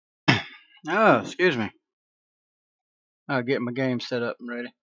Oh, excuse me. I'll get my game set up and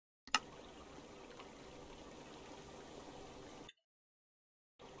ready.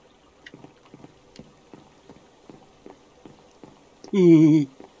 We're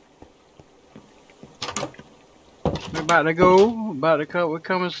about to go. About to cut. We're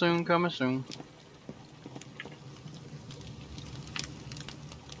coming soon. Coming soon.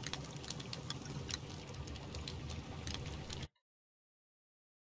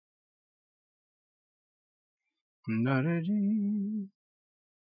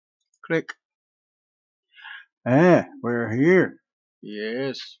 Click. Ah, we're here.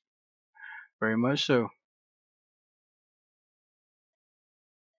 Yes, very much so.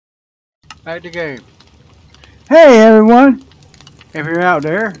 Back to game. Hey everyone, if you're out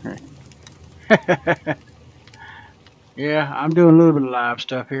there. Yeah, I'm doing a little bit of live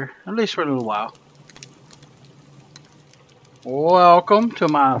stuff here, at least for a little while. Welcome to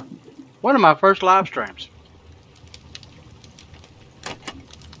one of my first live streams.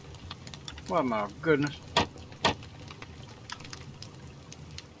 Oh my goodness.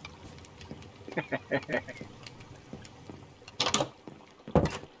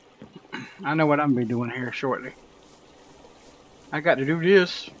 I know what I'm gonna be doing here shortly. I got to do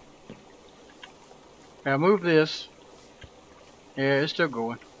this. Gotta move this. Yeah, it's still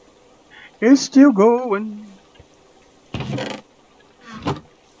going. It's still going.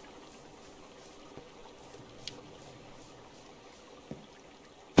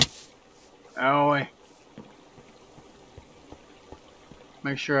 Oh, wait.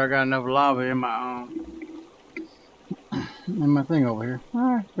 Make sure I got enough lava in my thing over here.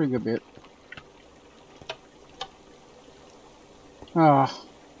 Alright, pretty good bit. Oh.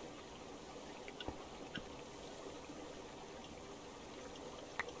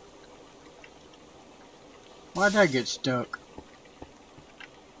 Why'd I get stuck?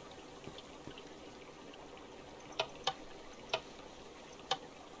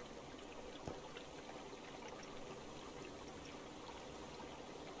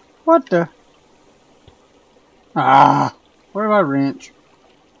 What the? Ah, where's my wrench?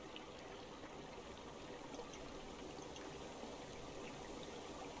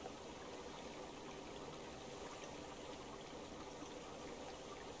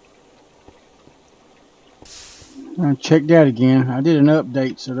 I'll check that again. I did an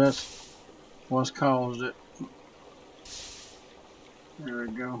update, so that's what's caused it. There we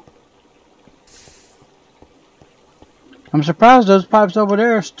go. I'm surprised those pipes over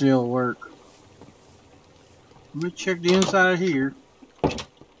there still work. Let me check the inside here.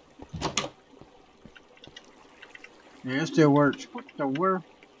 Yeah, it still works. What the world?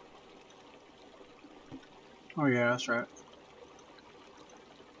 Oh yeah, that's right.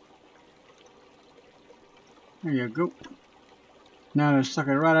 There you go. Now they're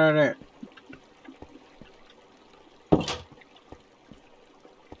sucking right out of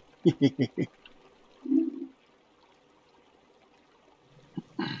that.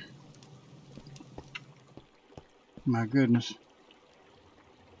 My goodness.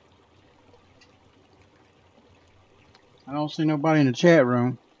 I don't see nobody in the chat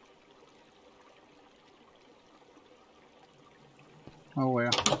room. Oh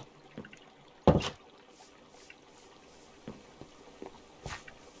well.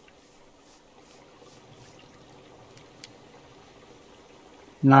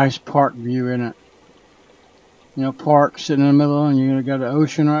 Nice park view, isn't it? You know, park sitting in the middle and you got the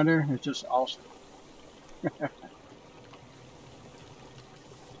ocean right there. It's just awesome.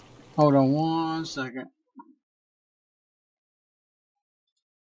 Hold on one second.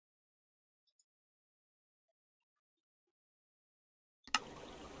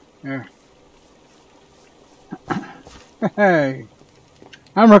 There. Hey,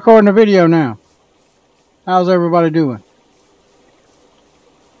 I'm recording a video now. How's everybody doing?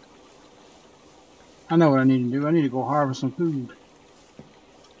 I know what I need to do. I need to go harvest some food.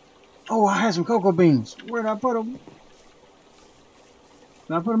 Oh, I had some cocoa beans. Where did I put them?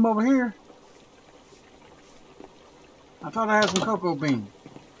 Did I put them over here? I thought I had some cocoa beans.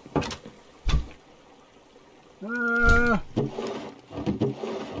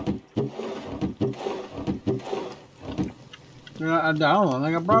 I don't know. I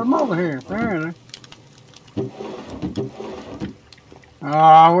think I brought them over here, apparently.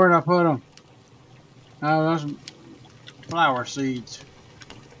 Oh, where did I put them? Oh, those flower seeds.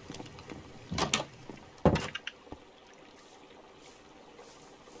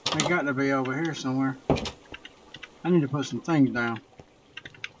 They got to be over here somewhere. I need to put some things down.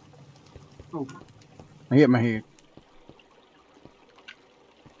 Oh, I hit my head.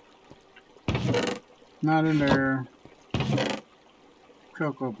 Not in there.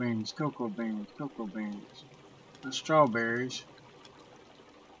 cocoa beans, cocoa beans, cocoa beans. The strawberries.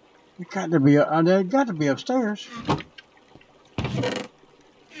 They got to be. They got to be upstairs.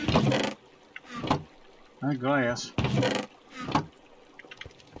 That glass.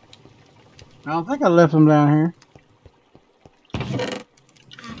 I don't think I left them down here.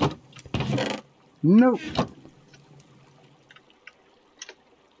 Nope.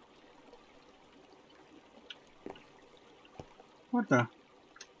 What the?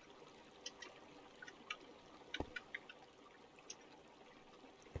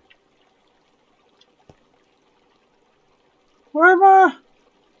 Where'd my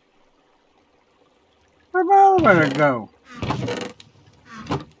elevator go?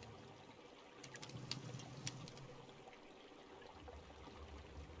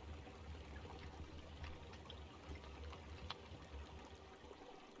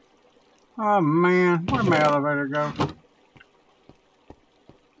 Oh man, where'd my elevator go?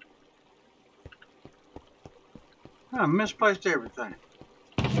 I misplaced everything.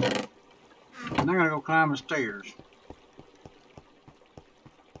 And I gotta go climb the stairs.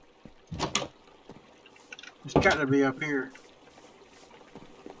 It's got to be up here.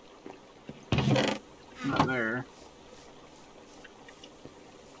 Not there.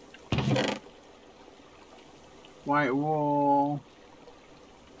 White wool.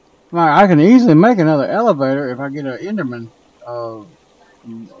 I can easily make another elevator if I get an Enderman. Oh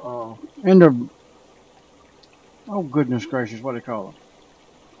goodness gracious, what do they call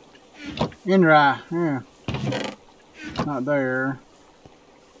it? Ender eye, yeah. Not there.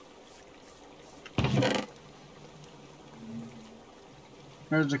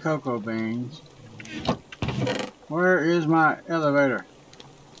 There's the cocoa beans. Where is my elevator?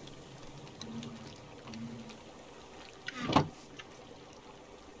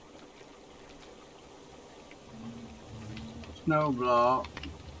 Snow block.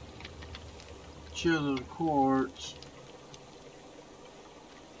 Chiseled quartz.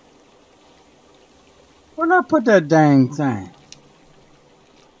 Where did I put that dang thing?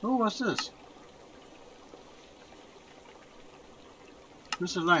 Oh, what's this?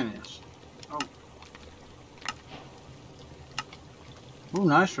 Miscellaneous. Oh. Oh,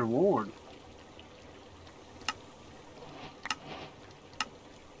 nice reward.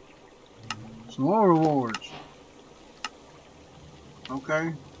 Some more rewards.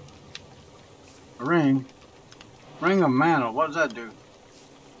 Okay. A ring. Ring of mantle. What does that do?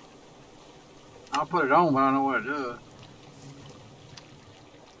 I'll put it on, but I don't know what it does.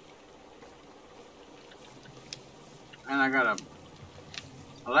 And I got a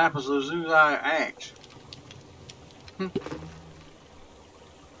lapis lazuli axe.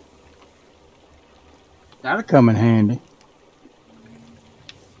 That'll come in handy.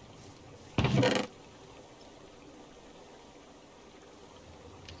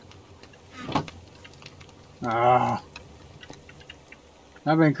 Ah,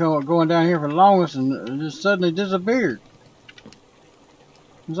 I've been going down here for the longest and it just suddenly disappeared.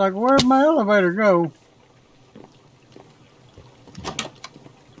 It's like, where'd my elevator go?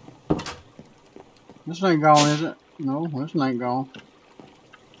 This ain't gone, is it? No, this ain't gone.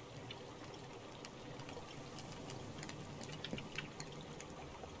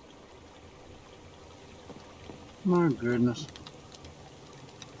 My goodness.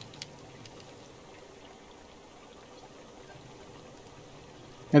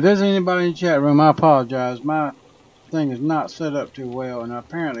 If there's anybody in the chat room, I apologize. My thing is not set up too well, and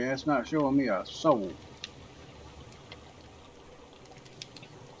apparently that's not showing me a soul.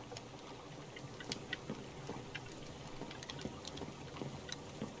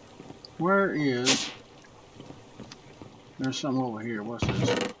 Where is... There's something over here. What's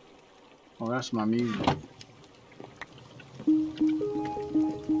this? Oh, that's my music.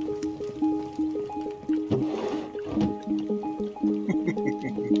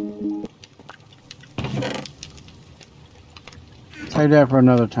 Save that for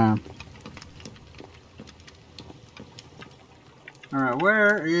another time. Alright,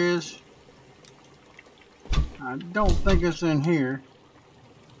 where is... I don't think it's in here.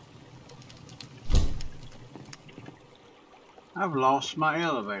 I've lost my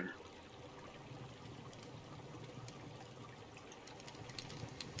elevator.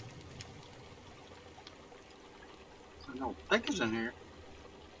 I don't think it's in here.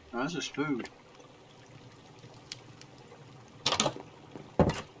 No, this is food.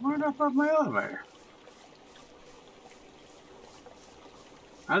 Where did I put my elevator?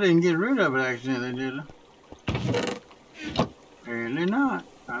 I didn't get rid of it accidentally, did I? Apparently not.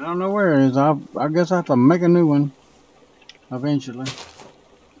 I don't know where it is. I guess I have to make a new one eventually.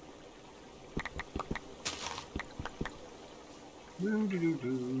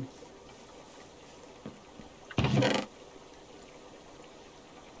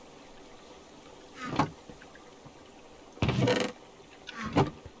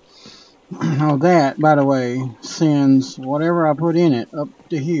 Now that, by the way, sends whatever I put in it up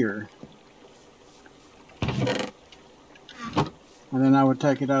to here. And then I would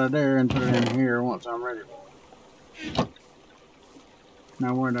take it out of there and put it in here once I'm ready for it.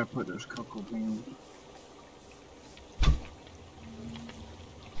 Now where did I put those cocoa beans?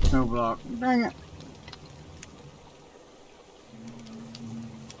 No block. Dang it.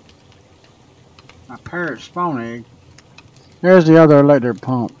 My parrot spawn egg. There's the other electric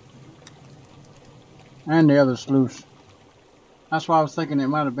pump. And the other sluice. That's why I was thinking it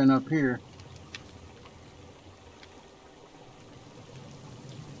might have been up here.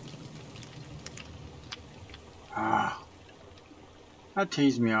 Ah. That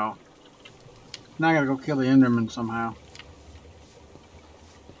teased me off. Now I gotta go kill the Enderman somehow.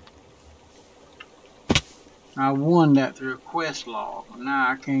 I won that through a quest log. Now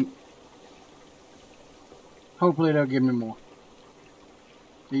I can't. Hopefully they'll give me more.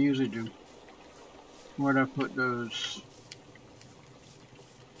 They usually do. Where'd I put those?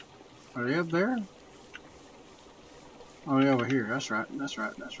 Are they up there? Oh, they're over here. That's right. That's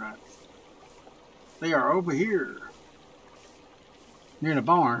right. That's right. They are over here. Near the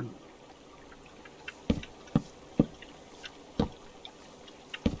barn.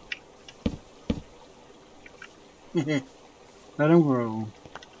 Let them grow.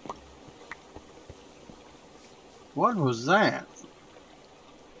 What was that?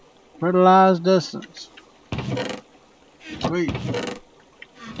 Fertilized distance. Sweet.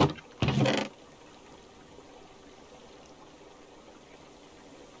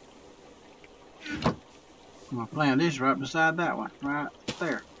 I'm gonna plant this right beside that one, right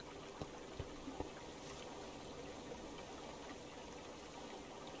there.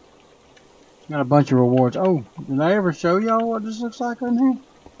 Got a bunch of rewards. Oh, did I ever show y'all what this looks like in here?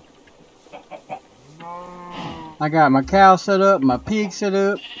 I got my cow set up, my pig set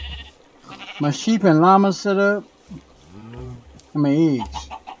up, my sheep and llamas set up, and my eggs.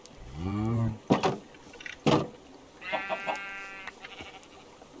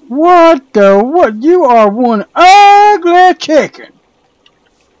 What the what? You are one ugly chicken.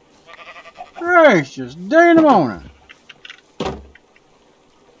 Gracious day in the morning.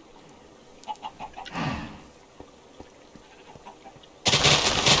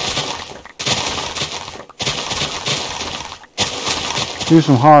 Do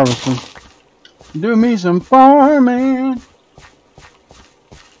some harvesting. Do me some farming.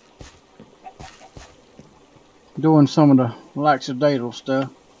 Doing some of the lackadaisical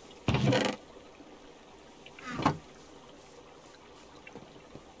stuff.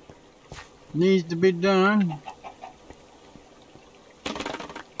 Needs to be done.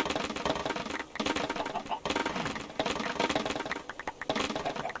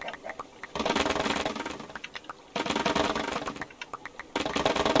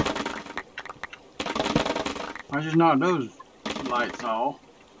 I just knocked those lights off.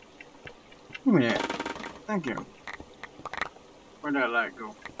 Give me that. Thank you. Where'd that light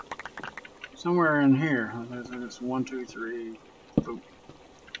go? Somewhere in here. It's 1, 2, 3. Boop.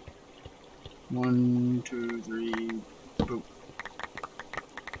 1, 2, 3. Boop.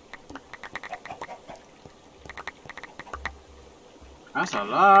 That's a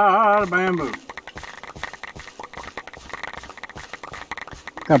lot of bamboo.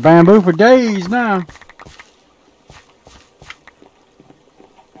 Got bamboo for days now.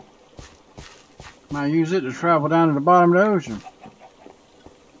 Might use it to travel down to the bottom of the ocean.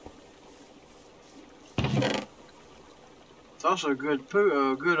 It's also a good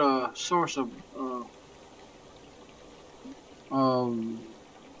source of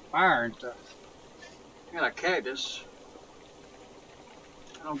fire and stuff. Got a cactus.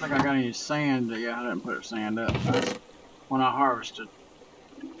 I don't think I got any sand. Yeah, I didn't put sand up. That's when I harvested.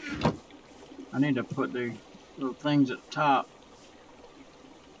 I need to put the little things at the top.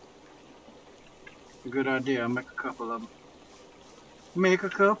 A good idea. I'll make a couple of them. Make a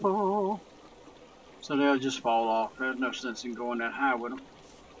couple. So they'll just fall off. There's no sense in going that high with them.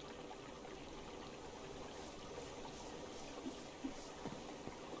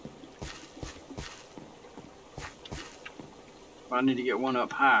 But I need to get one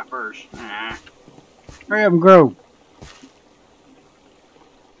up high first. Nah. Hurry up and grow.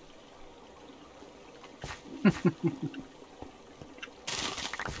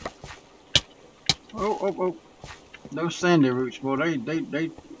 Oh. Those sandy roots, boy,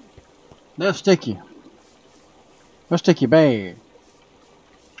 they'll stick you. They'll stick you bad.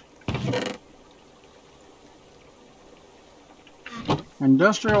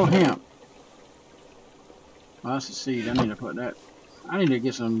 Industrial hemp. Oh, that's a seed. I need to put that. I need to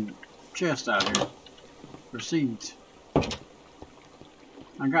get some chests out here for seeds.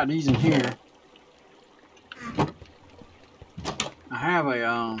 I got these in here. have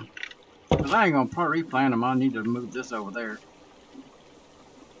a cause I ain't gonna replant them. I need to move this over there.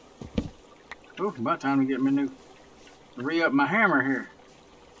 Oh, about time to get me new, re-up my hammer here.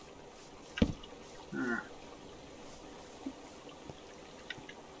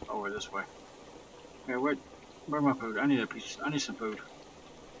 Over this way. Okay, where's my food? I need some food.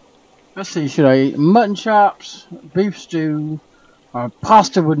 Let's see, should I eat mutton chops, beef stew, or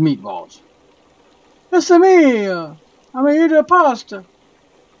pasta with meatballs? Listen to me, I'm gonna eat a pasta.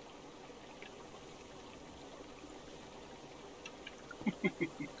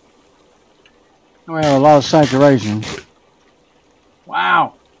 We have a lot of saturation.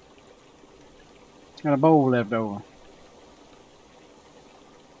 Wow. Got a bowl left over.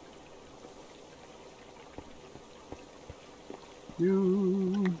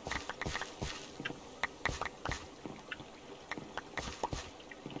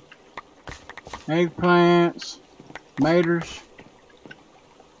 Eggplants, tomatoes,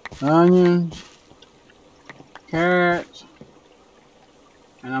 onions, carrots,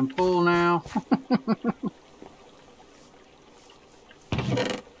 and I'm full now.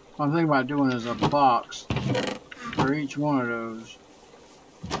 What I'm thinking about doing is a box for each one of those.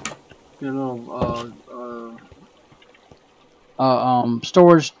 Get a little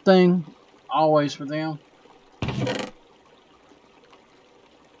storage thing, always for them.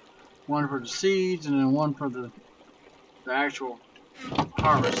 One for the seeds and then one for the actual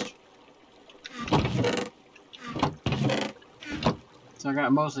harvest. So I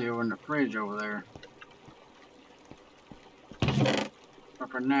got mostly over in the fridge over there. But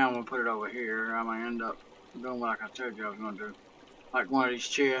for now I'm gonna put it over here. I'm gonna end up doing what I told you I was gonna do. Like one of these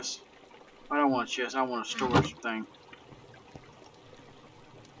chests. I don't want a chest, I want a storage thing.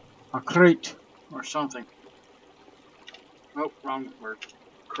 A crate or something. Oh, wrong word.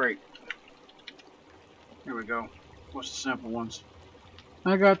 Crate. Here we go. What's the simple ones?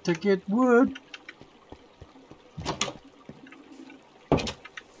 I got to get wood.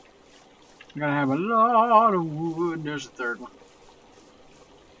 I gotta have a lot of wood. There's the third one.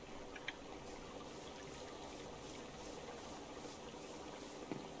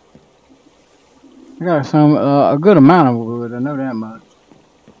 I got some a good amount of wood. I know that much.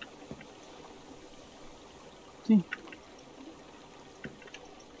 See,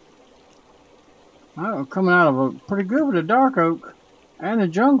 I'm coming out of a pretty good with the dark oak and the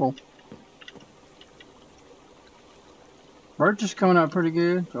jungle. Birch is coming out pretty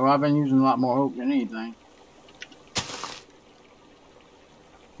good. So I've been using a lot more oak than anything.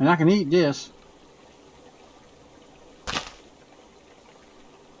 And I can eat this.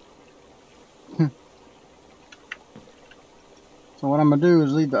 So what I'm gonna do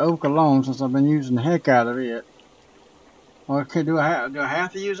is leave the oak alone since I've been using the heck out of it. Well, okay, do I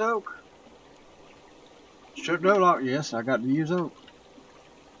have to use oak? Stripped oak? Yes, I got to use oak.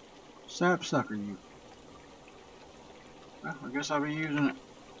 Sapsucker, you. Well, I guess I'll be using it.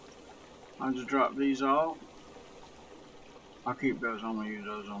 I'll just drop these off. I'll keep those. I'm gonna use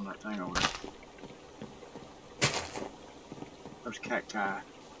those on that thing over there. Those cacti.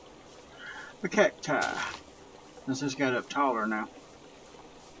 The cacti. Since this got up taller now.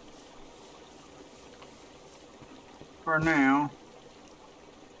 For now,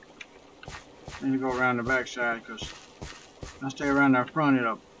 I need to go around the back side because if I stay around the front,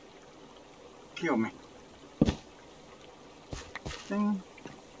 it'll kill me. Ding.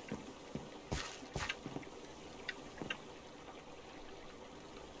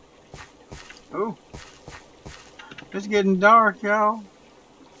 Oh, it's getting dark, y'all.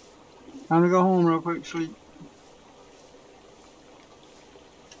 Time to go home real quick, sleep.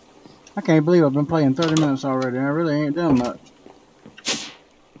 I can't believe I've been playing 30 minutes already. I really ain't done much.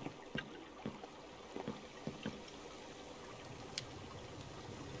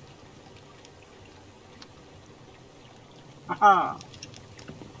 Haha!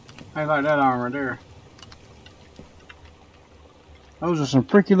 I like that armor there. Those are some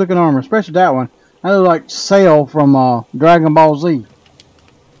freaky looking armor, especially that one. That looks like Sail from Dragon Ball Z.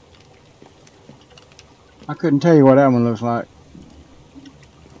 I couldn't tell you what that one looks like.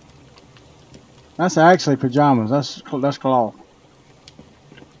 That's actually pajamas. That's cloth.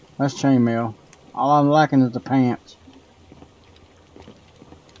 That's chainmail. All I'm lacking is the pants.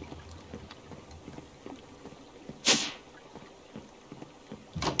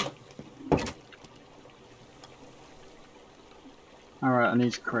 Alright, I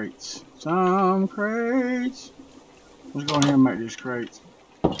need crates. Some crates. Let's go in here and make these crates.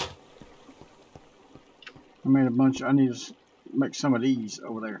 I made a bunch. I need to make some of these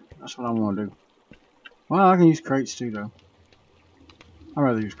over there. That's what I want to do. Well, I can use crates too, though. I'd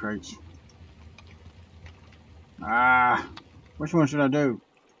rather use crates. Ah, Which one should I do?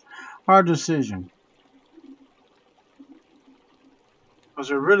 Hard decision.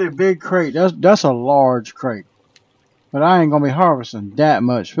 It's a really big crate. That's a large crate. But I ain't gonna be harvesting that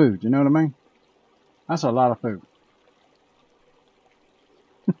much food. You know what I mean? That's a lot of food.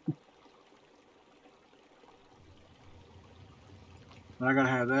 But I gotta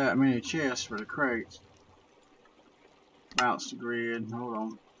have that many chests for the crates. Bounce the grid. Hold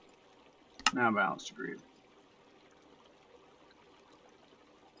on. Now bounce the grid.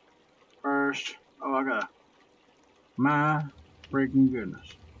 First. Oh, I gotta. My freaking goodness.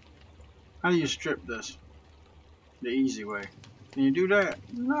 How do you strip this? The easy way. Can you do that?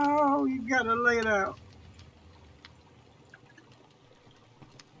 No, you gotta lay it out.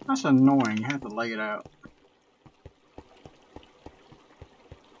 That's annoying. You have to lay it out.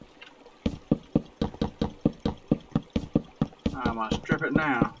 I'm gonna strip it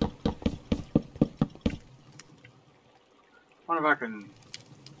now. Wonder if I can.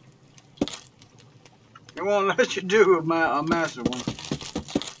 It won't let you do a massive one.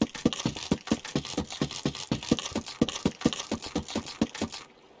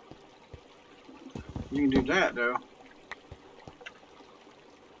 You can do that though.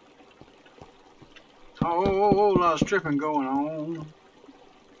 Oh, a lot of stripping going on.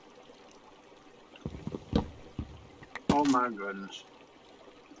 Oh my goodness.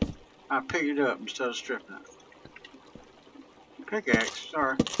 I picked it up instead of stripping it. Pickaxe,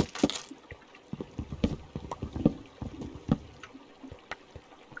 sorry.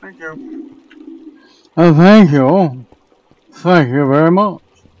 Thank you. Oh, thank you. Thank you very much.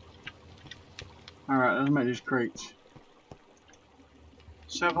 Alright, let's make these crates.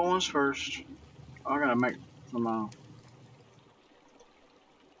 Simple ones first. Oh, I gotta make some,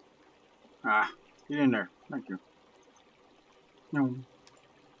 get in there. Thank you. No.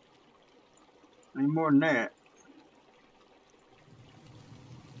 Any more than that.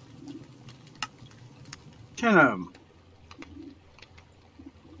 10 of them.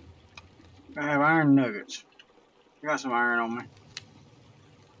 I have iron nuggets. I got some iron on me.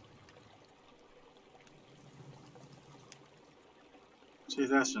 See if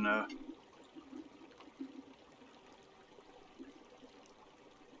that's enough.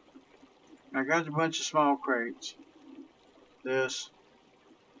 I got a bunch of small crates. This.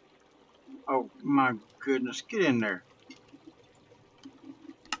 Oh my goodness, get in there.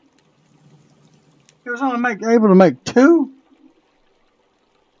 It was only able to make 2?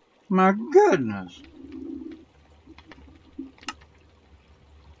 My goodness.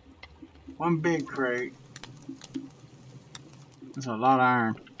 One big crate. That's a lot of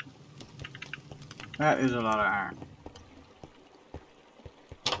iron. That is a lot of iron.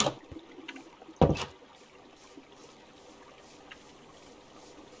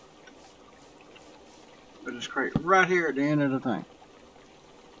 Put this crate right here at the end of the thing.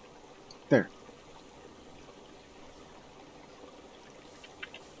 There.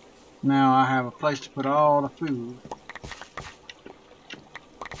 Now I have a place to put all the food.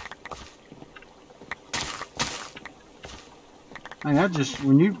 And that just,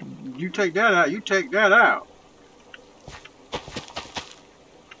 when you take that out, you take that out.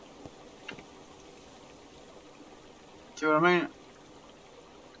 See what I mean?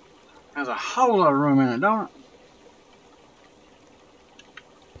 Has a whole lot of room in it, don't it?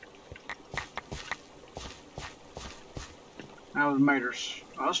 That was maters.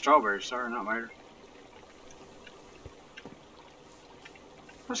 Oh, that's strawberries, sorry, not maters.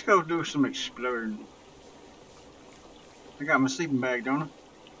 Let's go do some exploring. I got my sleeping bag, don't I?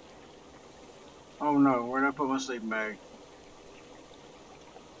 Oh no, where did I put my sleeping bag?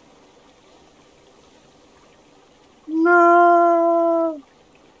 No!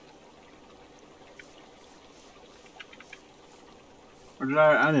 Or did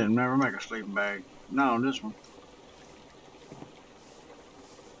I didn't never make a sleeping bag. Not on this one.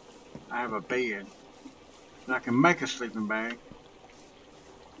 I have a bed. And I can make a sleeping bag.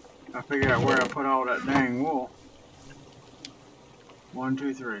 I figured out where I put all that dang wool. 1,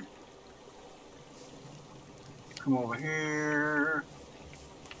 2, 3. Come over here.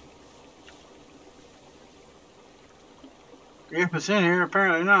 If it's in here,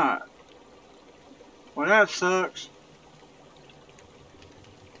 apparently not. Well, that sucks.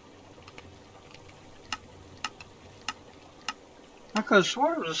 I could have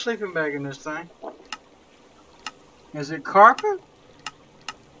sworn there was a sleeping bag in this thing. Is it carpet?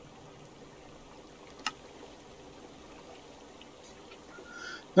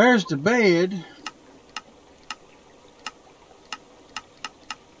 There's the bed.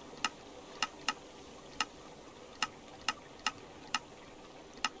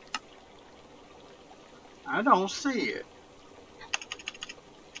 I don't see it.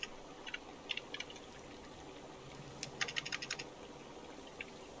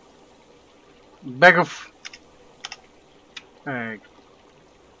 Bag of bag.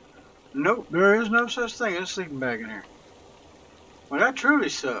 Nope, there is no such thing as a sleeping bag in here. Well, that truly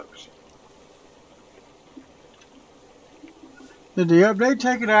sucks. Did the update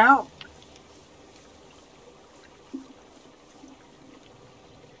take it out?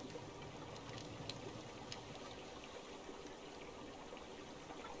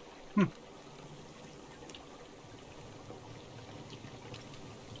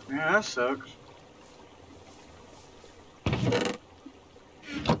 Yeah, that sucks.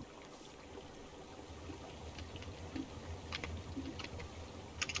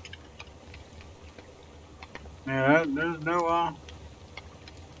 Yeah, there's no,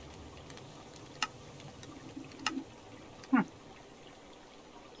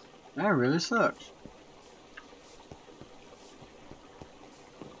 that really sucks.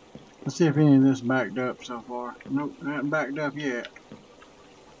 Let's see if any of this backed up so far. Nope, it hasn't backed up yet.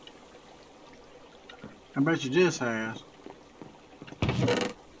 I bet you this has.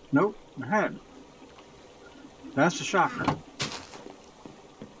 Nope, it hadn't. That's a shocker.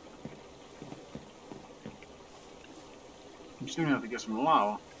 I'm soon have to get some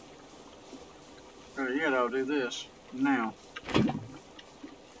lava. Better yet, I'll do this now.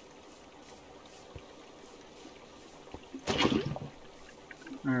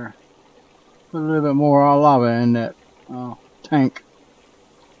 There. Put a little bit more lava in that tank.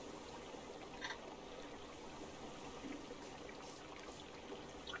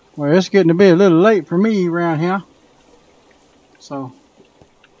 Well, it's getting to be a little late for me around here. So,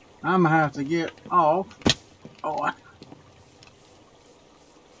 I'm going to have to get off. Oh, it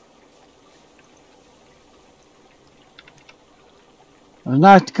was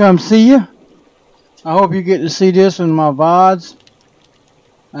nice to come see you. I hope you get to see this in my VODs.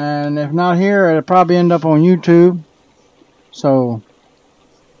 And if not here, it'll probably end up on YouTube. So,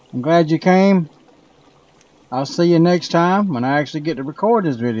 I'm glad you came. I'll see you next time when I actually get to record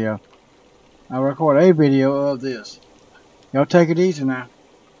this video. I'll record a video of this. Y'all take it easy now.